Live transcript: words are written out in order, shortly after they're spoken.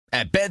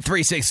At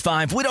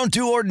Bet365, we don't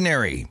do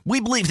ordinary. We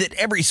believe that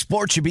every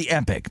sport should be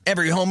epic.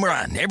 Every home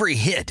run, every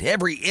hit,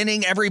 every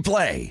inning, every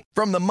play.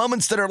 From the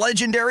moments that are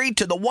legendary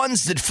to the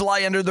ones that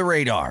fly under the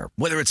radar.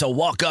 Whether it's a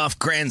walk-off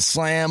grand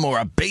slam or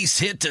a base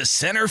hit to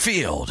center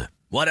field.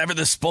 Whatever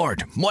the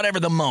sport, whatever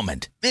the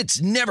moment.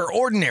 It's never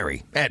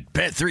ordinary at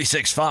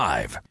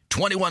Bet365.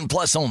 21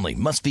 plus only.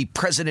 Must be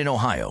present in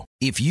Ohio.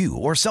 If you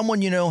or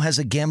someone you know has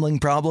a gambling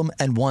problem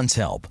and wants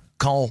help,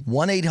 call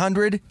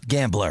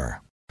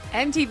 1-800-GAMBLER.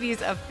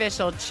 MTV's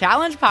official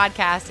Challenge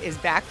podcast is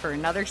back for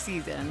another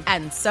season.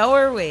 And so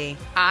are we.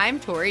 I'm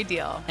Tori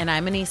Deal. And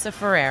I'm Anissa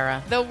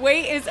Ferreira. The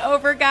wait is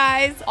over,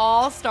 guys.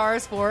 All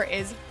Stars 4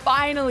 is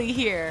finally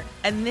here.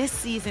 And this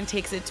season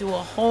takes it to a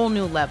whole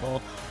new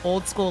level.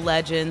 Old school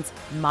legends,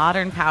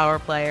 modern power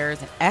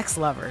players, and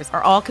ex-lovers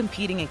are all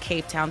competing in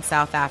Cape Town,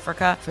 South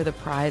Africa for the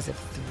prize of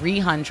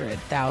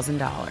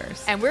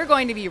 $300,000. And we're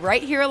going to be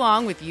right here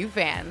along with you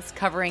fans,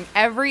 covering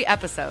every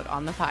episode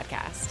on the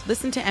podcast.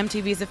 Listen to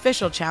MTV's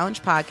official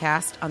Challenge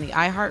podcast on the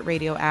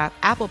iHeartRadio app,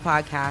 Apple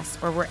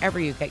Podcasts, or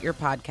wherever you get your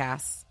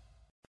podcasts.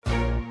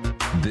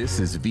 This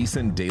is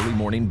VSiN Daily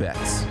Morning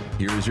Bets.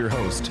 Here is your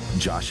host,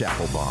 Josh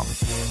Applebaum.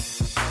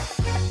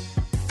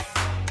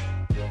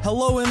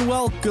 Hello and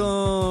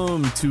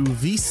welcome to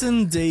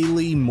VSiN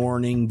Daily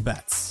Morning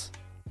Bets,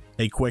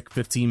 a quick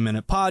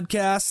 15-minute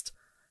podcast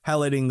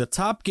highlighting the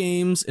top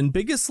games and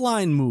biggest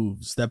line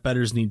moves that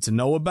bettors need to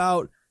know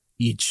about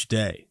each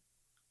day.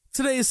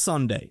 Today is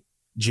Sunday,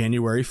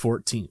 January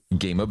 14th.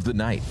 Game of the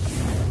night.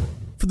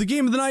 For the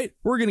game of the night,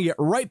 we're going to get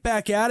right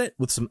back at it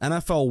with some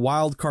NFL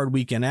wildcard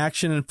weekend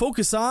action and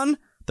focus on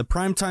the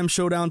primetime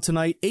showdown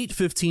tonight,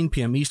 8:15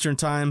 p.m. Eastern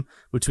Time,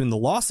 between the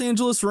Los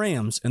Angeles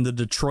Rams and the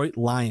Detroit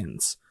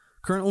Lions.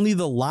 Currently,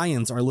 the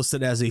Lions are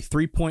listed as a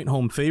 3-point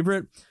home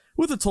favorite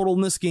with a total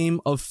in this game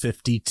of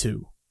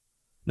 52.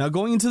 Now,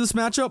 going into this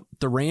matchup,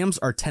 the Rams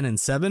are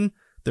 10-7.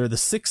 They're the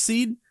 6th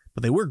seed,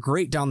 but they were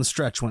great down the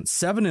stretch. Went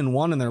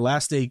 7-1 in their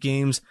last 8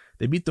 games.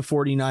 They beat the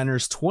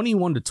 49ers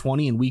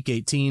 21-20 in Week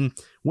 18,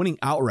 winning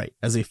outright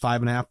as a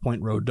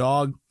 5.5-point road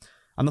dog.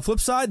 On the flip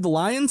side, the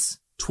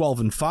Lions,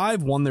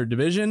 12-5, won their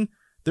division.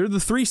 They're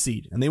the 3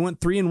 seed, and they went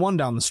 3-1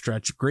 down the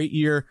stretch. Great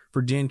year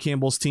for Dan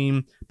Campbell's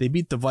team. They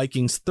beat the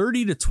Vikings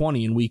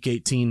 30-20 in Week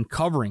 18,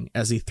 covering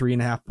as a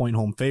 3.5-point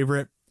home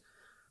favorite.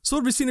 So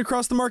what have we seen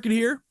across the market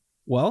here?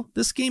 Well,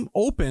 this game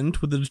opened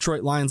with the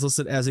Detroit Lions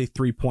listed as a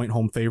 3-point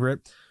home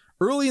favorite.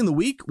 Early in the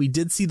week, we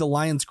did see the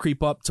Lions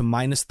creep up to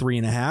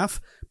 -3.5,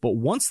 but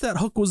once that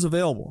hook was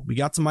available, we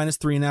got to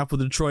 -3.5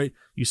 with Detroit.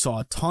 You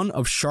saw a ton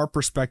of sharp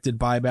respected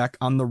buyback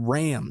on the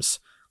Rams.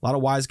 A lot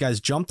of wise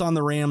guys jumped on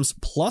the Rams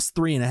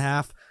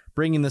 +3.5,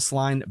 bringing this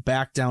line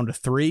back down to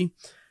 3.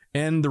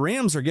 And the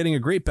Rams are getting a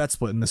great bet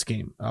split in this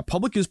game.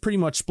 Public is pretty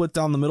much split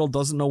down the middle,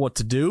 doesn't know what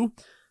to do.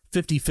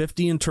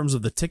 50-50 in terms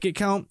of the ticket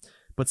count,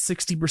 but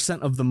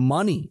 60% of the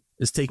money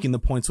is taking the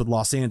points with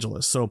Los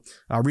Angeles. So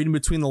reading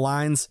between the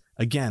lines,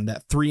 again,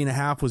 that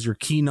 3.5 was your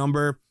key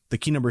number. The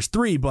key number is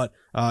 3, but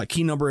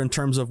key number in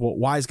terms of what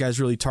wise guys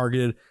really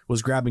targeted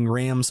was grabbing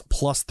Rams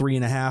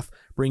 +3.5,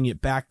 bringing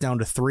it back down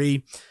to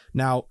 3.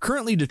 Now,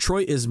 currently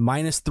Detroit is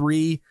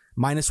 -3,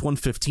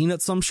 -115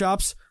 at some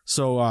shops.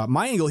 So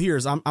my angle here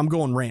is I'm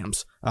going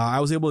Rams.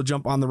 I was able to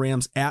jump on the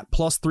Rams at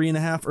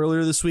 +3.5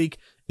 earlier this week.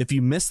 If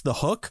you missed the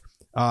hook,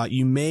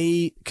 you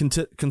may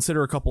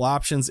consider a couple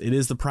options. It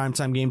is the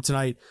primetime game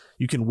tonight.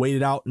 You can wait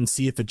it out and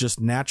see if it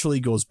just naturally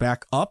goes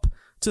back up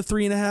to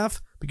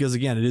 3.5, because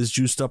again, it is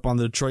juiced up on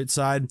the Detroit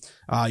side.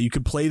 You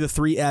could play the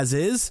 3 as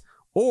is,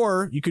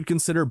 or you could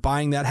consider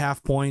buying that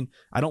half point.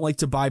 I don't like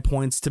to buy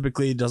points.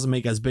 Typically, it doesn't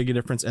make as big a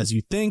difference as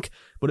you think.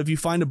 But if you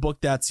find a book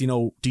that's,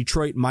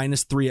 Detroit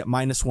 -3 at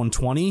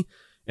 -120,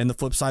 and the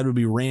flip side would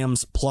be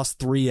Rams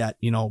 +3 at,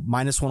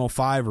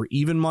 -105 or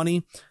even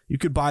money, you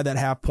could buy that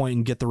half point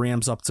and get the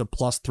Rams up to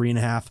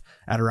 +3.5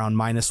 at around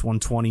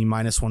 -120,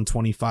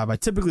 -125. I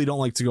typically don't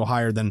like to go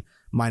higher than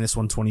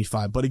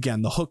 -125. But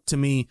again, the hook to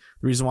me,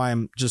 the reason why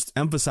I'm just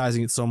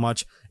emphasizing it so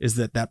much is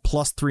that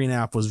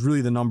 +3.5 was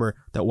really the number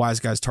that wise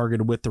guys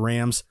targeted with the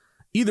Rams.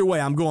 Either way,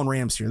 I'm going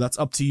Rams here. That's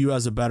up to you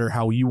as a bettor,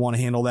 how you want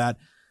to handle that.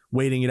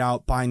 Waiting it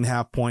out, buying the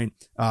half point.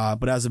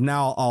 But as of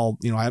now,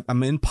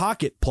 I'm in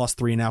pocket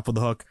 +3.5 with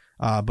the hook.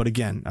 But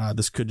again,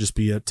 this could just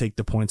be a take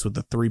the points with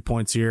the 3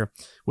 points here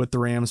with the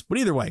Rams. But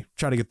either way,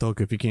 try to get the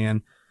hook if you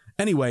can.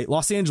 Anyway,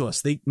 Los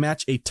Angeles, they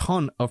match a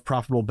ton of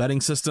profitable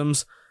betting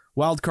systems.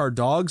 Wildcard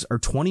dogs are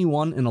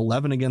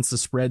 21-11 against the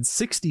spread,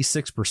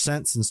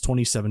 66% since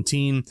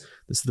 2017.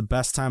 This is the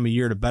best time of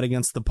year to bet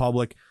against the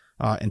public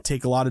and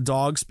take a lot of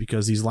dogs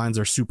because these lines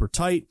are super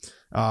tight.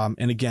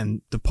 And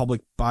again, the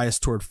public bias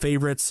toward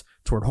favorites,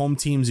 toward home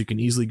teams, you can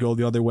easily go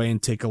the other way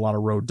and take a lot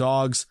of road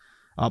dogs.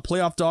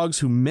 Playoff dogs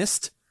who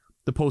missed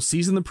the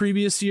postseason the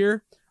previous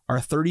year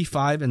are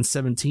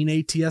 35-17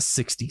 ATS,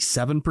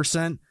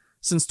 67%.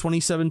 Since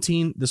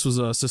 2017, this was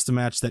a system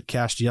match that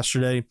cashed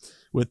yesterday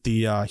with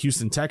the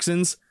Houston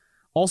Texans.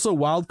 Also,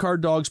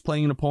 wildcard dogs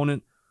playing an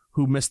opponent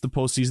who missed the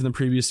postseason the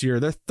previous year.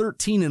 They're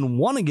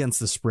 13-1 against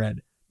the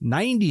spread,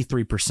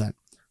 93%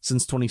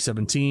 since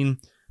 2017.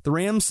 The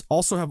Rams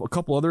also have a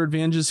couple other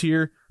advantages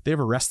here. They have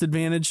a rest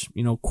advantage,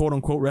 quote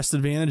unquote rest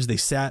advantage. They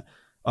sat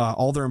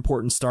all their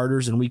important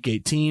starters in week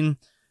 18,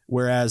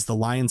 whereas the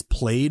Lions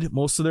played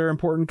most of their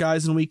important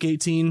guys in week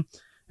 18.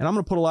 And I'm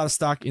going to put a lot of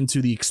stock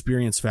into the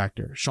experience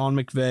factor. Sean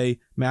McVay,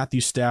 Matthew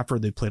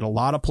Stafford, they played a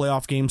lot of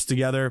playoff games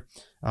together.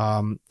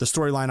 The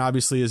storyline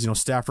obviously is,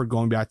 Stafford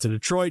going back to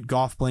Detroit,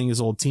 Goff playing his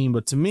old team.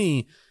 But to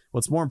me,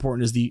 what's more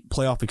important is the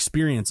playoff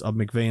experience of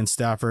McVay and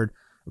Stafford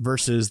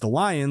versus the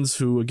Lions,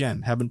 who,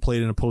 again, haven't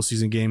played in a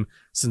postseason game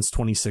since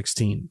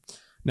 2016.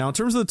 Now, in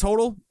terms of the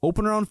total,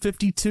 open around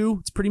 52.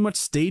 It's pretty much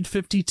stayed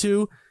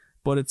 52,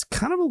 but it's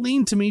kind of a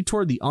lean to me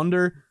toward the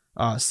under.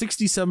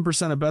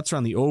 67% of bets are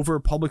on the over.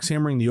 Public's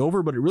hammering the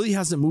over, but it really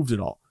hasn't moved at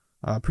all.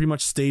 Pretty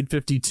much stayed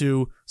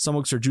 52. Some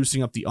books are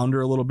juicing up the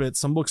under a little bit.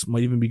 Some books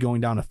might even be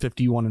going down to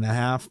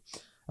 51.5.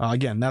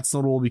 Again, that's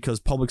notable because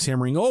public's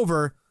hammering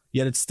over,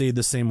 yet it stayed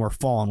the same or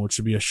fallen, which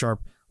would be a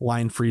sharp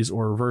line freeze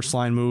or reverse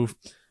line move.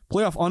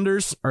 Playoff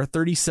unders are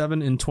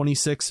 37 and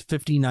 26,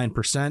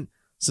 59%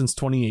 since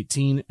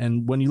 2018.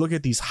 And when you look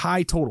at these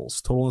high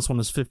totals, total in this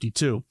one is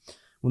 52.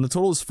 When the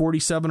total is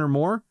 47 or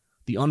more,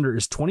 the under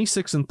is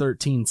 26 and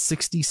 13,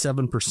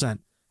 67%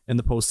 in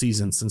the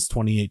postseason since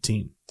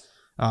 2018.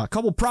 A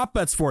couple prop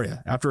bets for you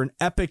after an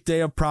epic day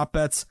of prop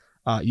bets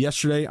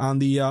yesterday on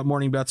the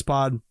Morning Bets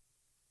Pod.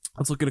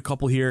 Let's look at a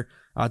couple here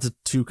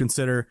to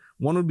consider.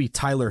 One would be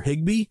Tyler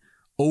Higbee,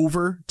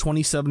 over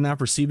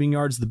 27.5 receiving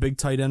yards, the big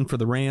tight end for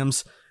the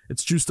Rams.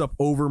 It's juiced up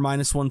over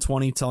minus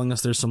 120, telling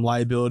us there's some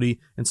liability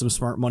and some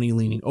smart money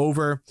leaning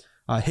over.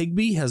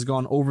 Higbee has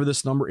gone over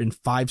this number in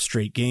 5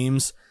 straight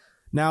games.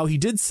 Now, he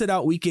did sit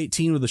out week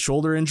 18 with a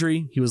shoulder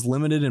injury. He was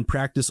limited in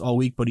practice all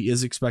week, but he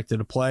is expected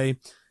to play.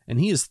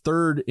 And he is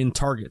third in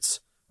targets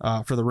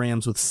for the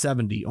Rams with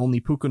 70. Only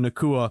Puka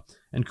Nacua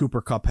and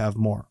Cooper Kupp have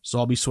more. So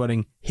I'll be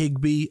sweating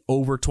Higbee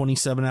over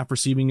 27.5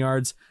 receiving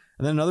yards.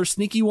 And then another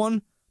sneaky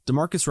one,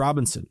 Demarcus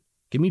Robinson.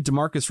 Give me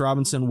Demarcus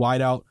Robinson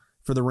wide out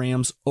for the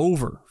Rams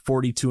over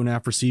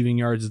 42.5 receiving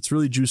yards. It's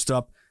really juiced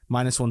up,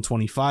 minus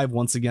 125.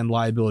 Once again,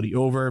 liability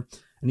over.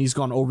 And he's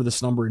gone over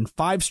this number in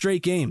 5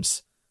 straight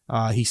games.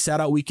 He sat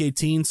out week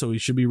 18, so he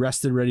should be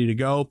rested, ready to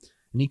go.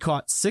 And he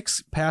caught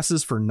 6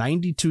 passes for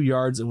 92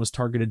 yards and was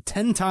targeted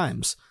 10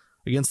 times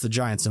against the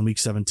Giants in week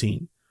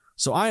 17.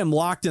 So I am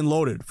locked and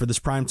loaded for this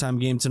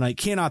primetime game tonight.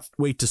 Cannot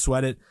wait to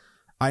sweat it.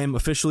 I am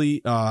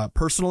officially,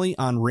 personally,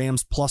 on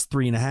Rams plus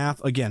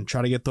 3.5. Again,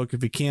 try to get the hook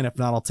if you can. If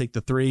not, I'll take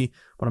the 3.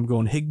 But I'm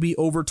going Higbee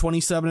over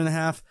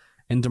 27.5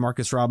 and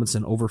Demarcus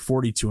Robinson over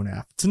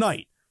 42.5.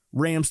 Tonight,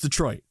 Rams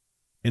Detroit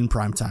in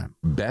primetime.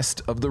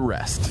 Best of the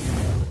rest.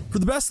 For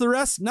the best of the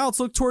rest, now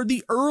let's look toward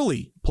the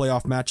early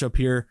playoff matchup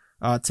here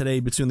today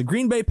between the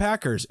Green Bay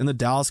Packers and the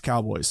Dallas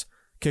Cowboys.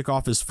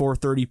 Kickoff is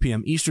 4:30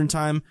 p.m. Eastern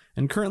Time,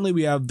 and currently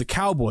we have the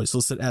Cowboys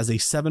listed as a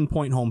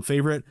 7-point home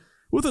favorite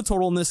with a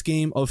total in this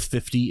game of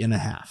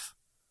 50.5.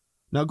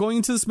 Now going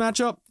into this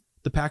matchup,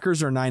 the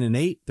Packers are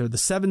 9-8. They're the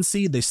 7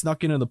 seed. They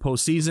snuck into the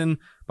postseason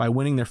by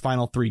winning their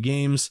final 3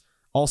 games.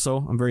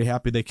 Also, I'm very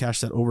happy they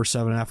cashed that over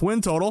 7.5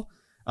 win total.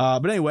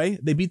 But anyway,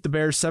 they beat the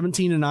Bears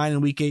 17-9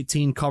 in week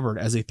 18, covered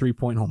as a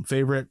 3-point home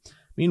favorite.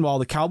 Meanwhile,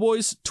 the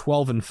Cowboys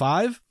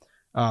 12-5.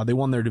 They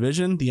won their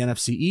division, the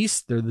NFC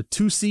East. They're the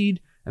 2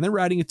 seed, and they're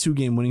riding a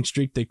 2-game winning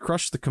streak. They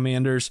crushed the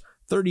Commanders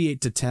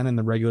 38-10 in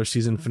the regular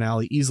season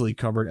finale, easily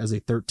covered as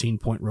a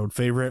 13-point road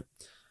favorite.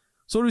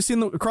 So what do we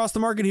see across the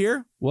market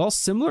here? Well,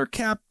 similar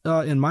cap,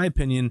 in my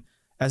opinion,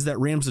 as that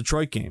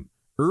Rams-Detroit game.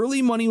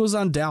 Early money was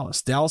on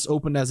Dallas. Dallas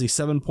opened as a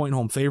 7-point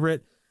home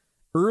favorite.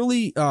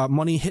 Early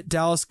money hit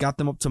Dallas, got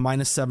them up to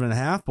minus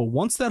 7.5, but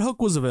once that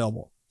hook was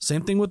available,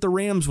 same thing with the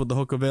Rams with the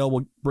hook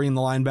available, bringing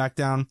the line back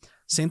down.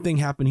 Same thing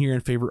happened here in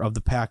favor of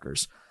the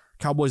Packers.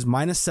 Cowboys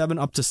minus 7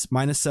 up to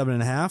minus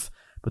 7.5,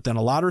 but then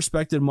a lot of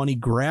respected money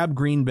grabbed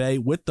Green Bay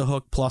with the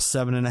hook plus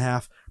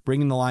 7.5,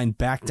 bringing the line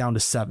back down to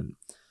 7.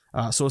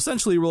 So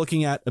essentially, we're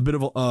looking at a bit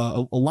of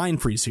a line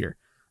freeze here.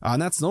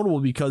 And that's notable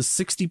because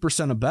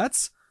 60% of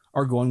bets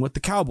are going with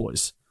the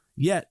Cowboys.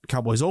 Yet,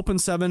 Cowboys open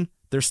 7,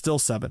 they're still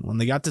 7. When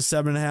they got to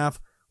 7.5, a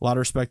lot of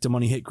respected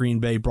money hit Green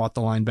Bay, brought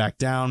the line back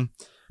down.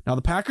 Now,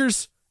 the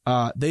Packers,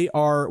 they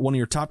are one of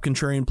your top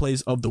contrarian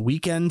plays of the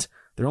weekend.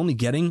 They're only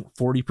getting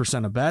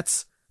 40% of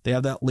bets. They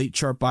have that late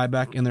sharp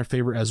buyback in their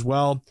favor as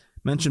well.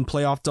 Mentioned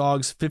playoff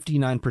dogs,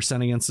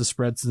 59% against the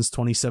spread since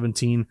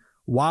 2017.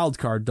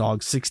 Wildcard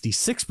dogs,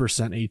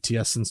 66%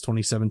 ATS since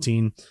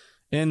 2017.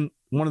 And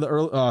one of the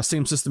early,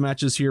 same system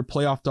matches here,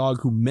 playoff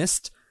dog who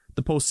missed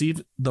the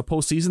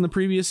postseason the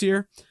previous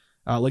year.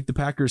 Like the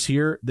Packers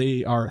here,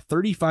 they are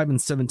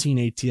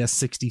 35-17 ATS,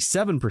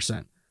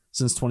 67%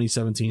 since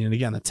 2017. And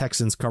again, the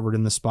Texans covered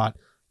in this spot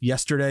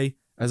yesterday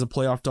as a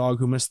playoff dog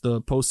who missed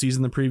the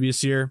postseason the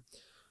previous year.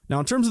 Now,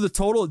 in terms of the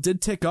total, it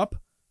did tick up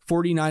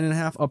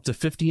 49.5 up to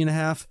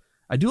 50.5.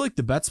 I do like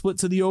the bet split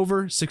to the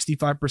over.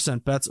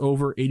 65% bets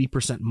over,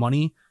 80%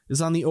 money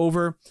is on the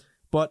over.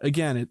 But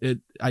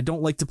again, I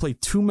don't like to play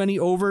too many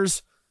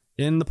overs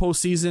in the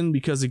postseason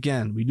because,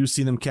 again, we do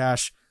see them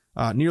cash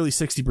nearly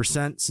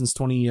 60% since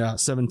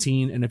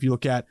 2017. And if you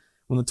look at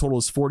When the total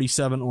is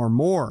 47 or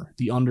more,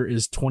 the under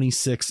is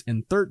 26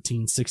 and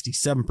 13,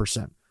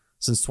 67%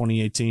 since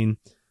 2018.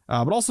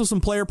 But also some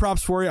player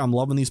props for you. I'm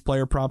loving these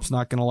player props,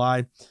 not going to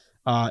lie.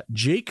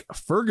 Jake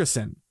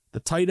Ferguson, the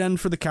tight end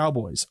for the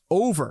Cowboys,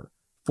 over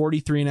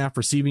 43.5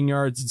 receiving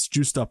yards. It's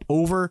juiced up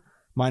over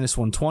minus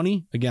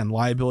 120. Again,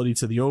 liability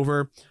to the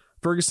over.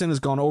 Ferguson has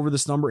gone over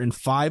this number in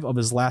 5 of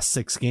his last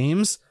 6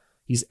 games.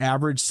 He's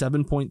averaged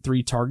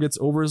 7.3 targets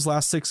over his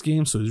last 6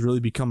 games, so he's really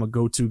become a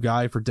go-to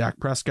guy for Dak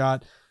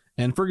Prescott.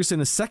 And Ferguson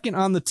is second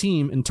on the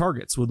team in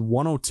targets with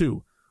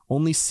 102.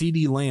 Only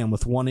CeeDee Lamb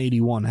with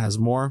 181 has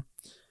more.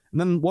 And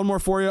then one more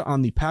for you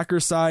on the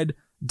Packers side,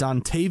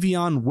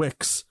 Dontavion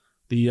Wicks,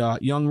 the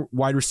young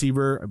wide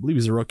receiver, I believe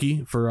he's a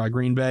rookie for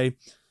Green Bay.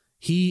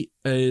 He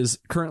is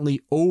currently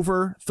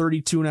over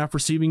 32.5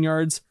 receiving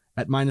yards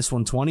at minus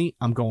 120.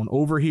 I'm going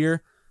over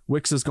here.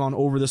 Wicks has gone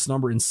over this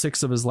number in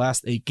 6 of his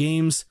last 8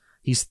 games.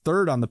 He's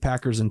third on the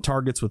Packers in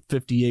targets with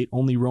 58.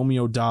 Only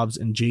Romeo Doubs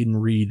and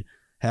Jaden Reed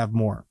have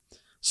more.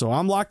 So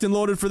I'm locked and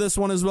loaded for this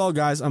one as well,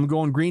 guys. I'm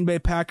going Green Bay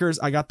Packers.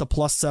 I got the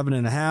plus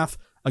 7.5.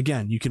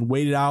 Again, you can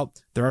wait it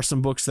out. There are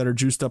some books that are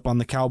juiced up on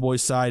the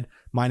Cowboys side,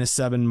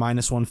 -7,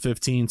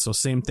 -115. So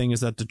same thing as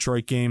that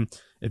Detroit game.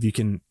 If you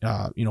can,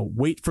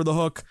 wait for the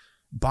hook,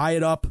 buy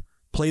it up,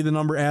 play the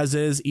number as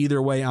is.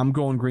 Either way, I'm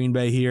going Green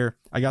Bay here.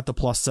 I got the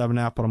plus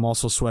 7.5, but I'm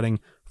also sweating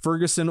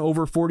Ferguson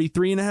over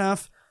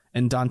 43.5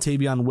 and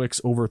Dontavion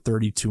Wicks over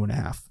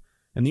 32.5.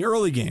 In the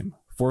early game,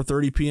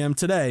 4:30 p.m.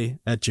 today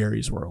at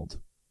Jerry's World.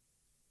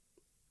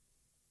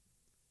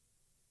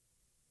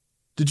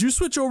 Did you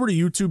switch over to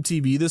YouTube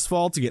TV this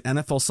fall to get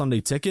NFL Sunday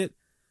Ticket?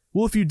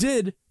 Well, if you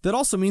did, that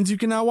also means you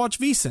can now watch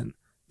VSiN.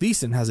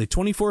 VSiN has a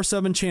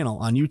 24/7 channel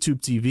on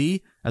YouTube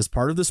TV as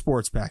part of the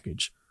sports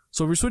package.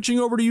 So if you're switching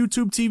over to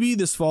YouTube TV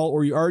this fall,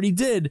 or you already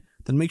did,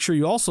 then make sure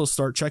you also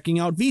start checking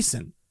out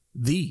VSiN,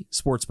 the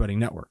sports betting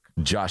network.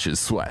 Josh's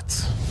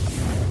Sweats.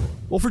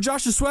 Well, for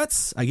Josh's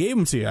Sweats, I gave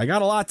them to you. I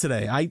got a lot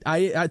today.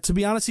 I to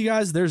be honest with you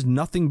guys, there's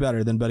nothing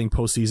better than betting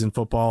postseason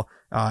football.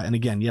 And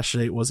again,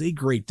 yesterday was a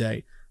great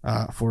day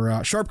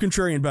for sharp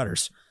contrarian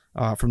bettors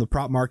from the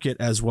prop market,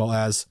 as well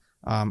as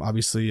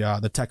obviously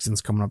the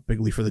Texans coming up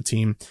bigly for the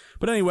team.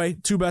 But anyway,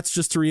 2 bets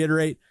just to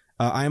reiterate.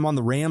 I am on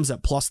the Rams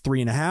at plus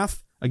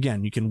 3.5.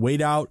 Again, you can wait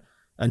out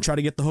and try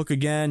to get the hook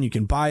again. You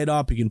can buy it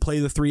up. You can play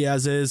the 3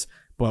 as is.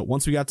 But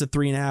once we got to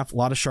 3.5, a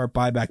lot of sharp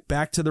buyback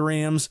back to the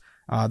Rams.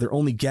 They're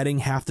only getting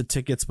half the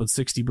tickets, but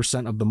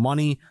 60% of the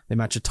money. They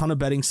match a ton of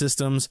betting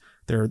systems.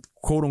 Their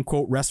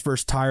quote-unquote rest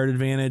versus tired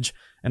advantage,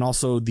 and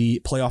also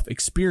the playoff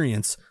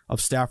experience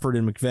of Stafford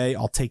and McVay.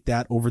 I'll take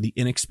that over the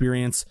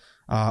inexperience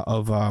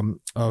of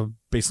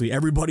basically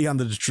everybody on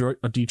the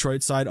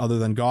Detroit side other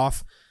than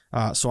Goff.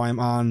 So I'm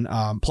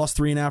on plus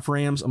 3.5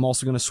 Rams. I'm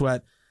also going to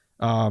sweat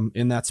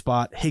in that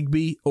spot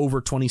Higbee over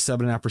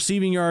 27.5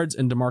 receiving yards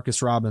and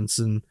Demarcus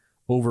Robinson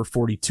over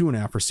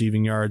 42.5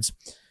 receiving yards.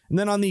 And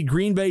then on the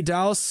Green Bay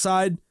Dallas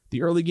side,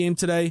 the early game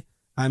today,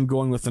 I'm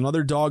going with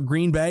another dog,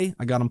 Green Bay.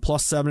 I got them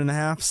plus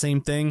 7.5. Same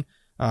thing.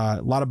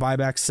 A lot of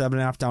buybacks,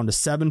 7.5 down to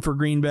 7 for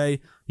Green Bay.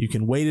 You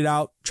can wait it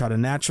out, try to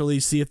naturally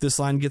see if this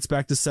line gets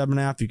back to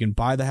 7.5. You can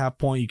buy the half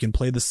point. You can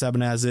play the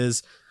 7 as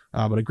is.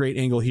 But a great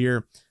angle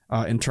here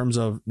in terms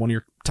of one of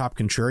your top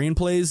contrarian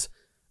plays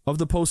of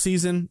the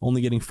postseason, only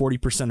getting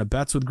 40% of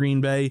bets with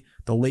Green Bay.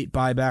 The late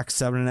buyback,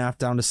 7.5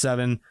 down to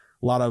 7.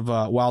 A lot of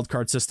wild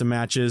card system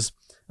matches.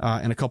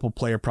 And a couple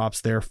player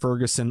props there.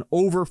 Ferguson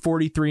over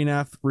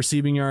 43.5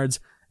 receiving yards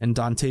and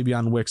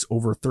Dontavion Wicks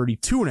over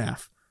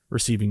 32.5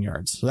 receiving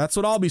yards. So that's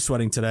what I'll be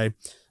sweating today.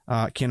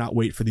 Cannot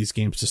wait for these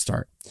games to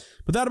start.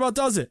 But that about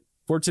does it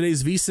for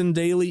today's VSiN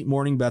Daily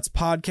Morning Bets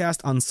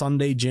podcast on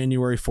Sunday,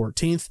 January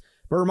 14th.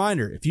 But a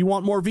reminder, if you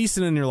want more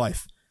VSiN in your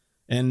life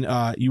and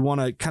you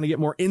want to kind of get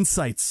more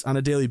insights on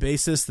a daily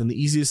basis, then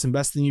the easiest and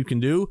best thing you can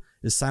do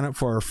is sign up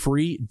for our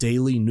free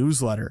daily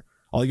newsletter.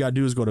 All you got to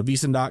do is go to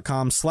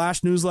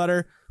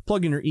VSiN.com/newsletter.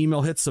 Plug in your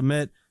email, hit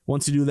submit.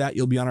 Once you do that,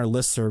 you'll be on our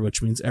listserv,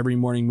 which means every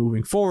morning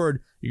moving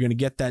forward, you're going to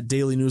get that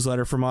daily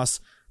newsletter from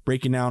us,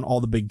 breaking down all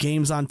the big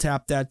games on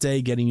tap that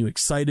day, getting you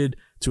excited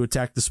to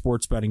attack the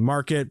sports betting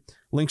market.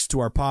 Links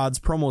to our pods,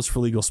 promos for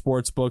legal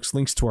sports books,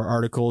 links to our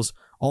articles,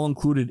 all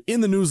included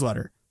in the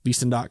newsletter,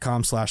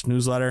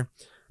 VSiN.com/newsletter.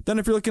 Then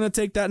if you're looking to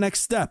take that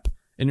next step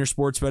in your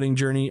sports betting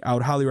journey, I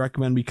would highly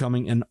recommend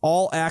becoming an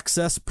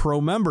all-access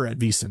pro member at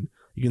VSiN.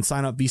 You can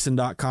sign up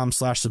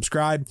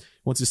VSiN.com/subscribe.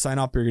 Once you sign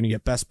up, you're going to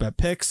get best bet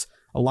picks,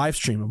 a live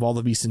stream of all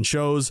the VSiN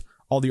shows,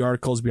 all the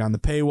articles beyond the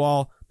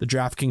paywall, the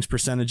DraftKings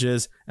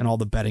percentages, and all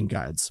the betting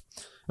guides.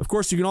 Of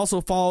course, you can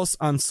also follow us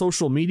on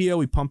social media.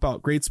 We pump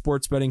out great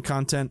sports betting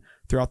content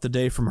throughout the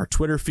day from our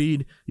Twitter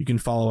feed. You can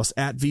follow us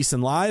at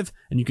VSiN Live,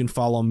 and you can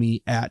follow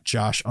me at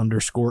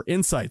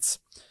Josh_Insights.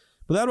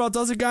 But that about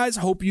does it, guys.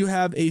 Hope you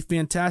have a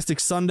fantastic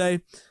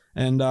Sunday.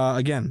 And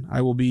again,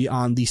 I will be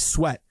on the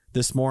Sweat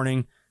this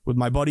morning with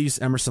my buddies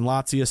Emerson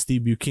Latzia,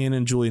 Steve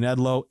Buchanan, Julian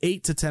Edlow,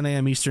 8 to 10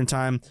 a.m. Eastern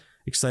Time.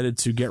 Excited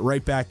to get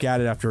right back at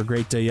it after a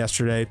great day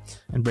yesterday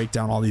and break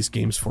down all these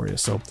games for you.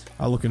 So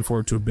looking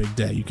forward to a big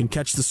day. You can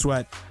catch the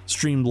Sweat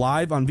streamed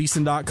live on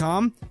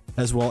VSiN.com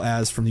as well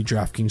as from the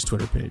DraftKings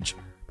Twitter page.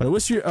 But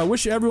I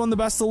wish everyone the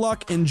best of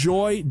luck.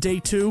 Enjoy day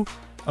 2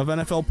 of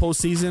NFL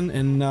postseason,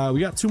 and we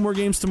got 2 more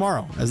games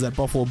tomorrow as that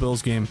Buffalo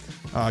Bills game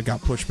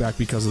got pushed back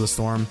because of the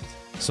storm.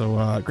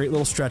 So great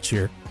little stretch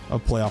here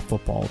of playoff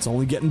football. It's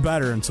only getting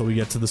better until we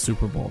get to the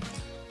Super Bowl.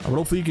 But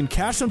hopefully you can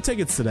cash some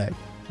tickets today,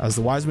 as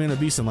the wise man of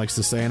VSiN likes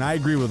to say, and I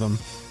agree with him.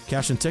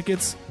 Cashing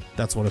tickets,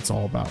 that's what it's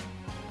all about.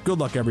 Good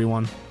luck,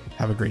 everyone.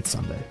 Have a great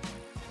Sunday.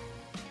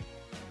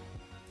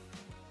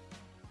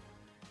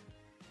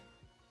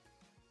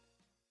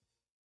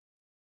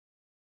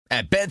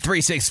 At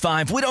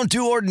Bet365, we don't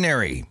do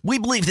ordinary. We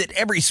believe that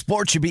every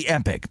sport should be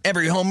epic.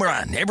 Every home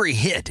run, every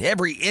hit,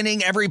 every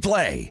inning, every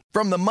play.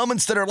 From the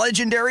moments that are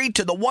legendary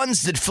to the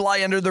ones that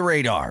fly under the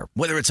radar.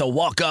 Whether it's a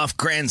walk-off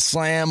grand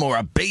slam or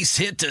a base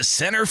hit to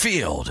center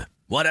field.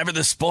 Whatever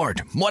the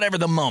sport, whatever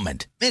the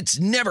moment. It's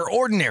never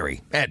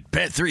ordinary at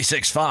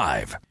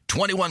Bet365.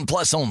 21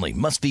 plus only.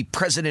 Must be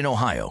present in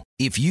Ohio.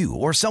 If you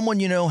or someone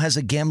you know has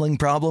a gambling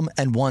problem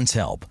and wants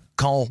help,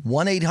 call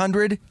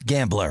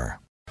 1-800-GAMBLER.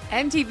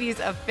 MTV's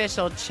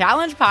official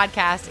Challenge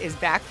podcast is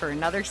back for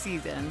another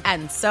season.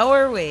 And so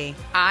are we.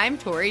 I'm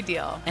Tori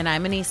Deal. And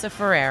I'm Anissa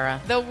Ferreira.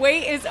 The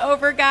wait is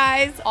over,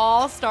 guys.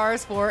 All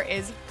Stars 4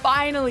 is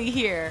finally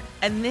here.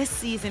 And this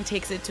season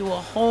takes it to a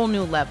whole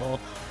new level.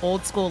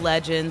 Old school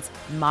legends,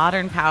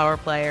 modern power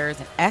players,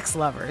 and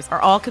ex-lovers are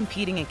all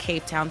competing in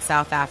Cape Town,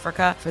 South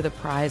Africa for the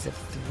prize of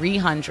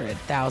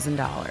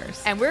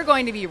 $300,000. And we're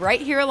going to be right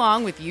here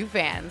along with you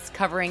fans,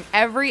 covering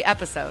every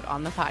episode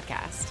on the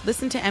podcast.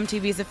 Listen to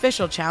MTV's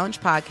official Challenge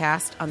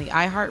podcast on the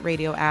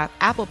iHeartRadio app,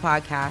 Apple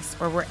Podcasts,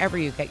 or wherever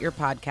you get your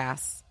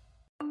podcasts.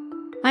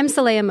 I'm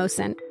Saleha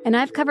Mohsen, and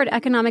I've covered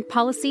economic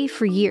policy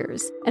for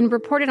years and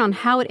reported on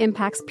how it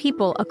impacts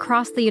people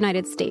across the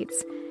United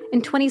States.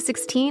 In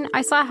 2016,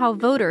 I saw how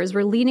voters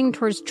were leaning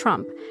towards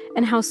Trump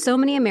and how so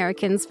many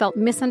Americans felt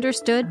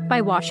misunderstood by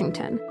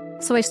Washington.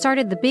 So I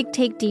started The Big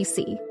Take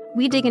DC.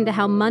 We dig into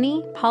how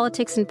money,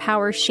 politics, and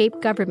power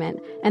shape government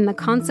and the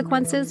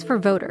consequences for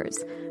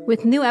voters.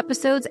 With new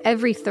episodes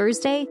every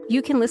Thursday,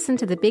 you can listen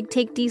to The Big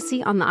Take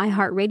DC on the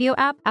iHeartRadio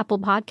app, Apple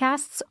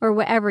Podcasts, or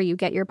wherever you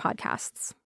get your podcasts.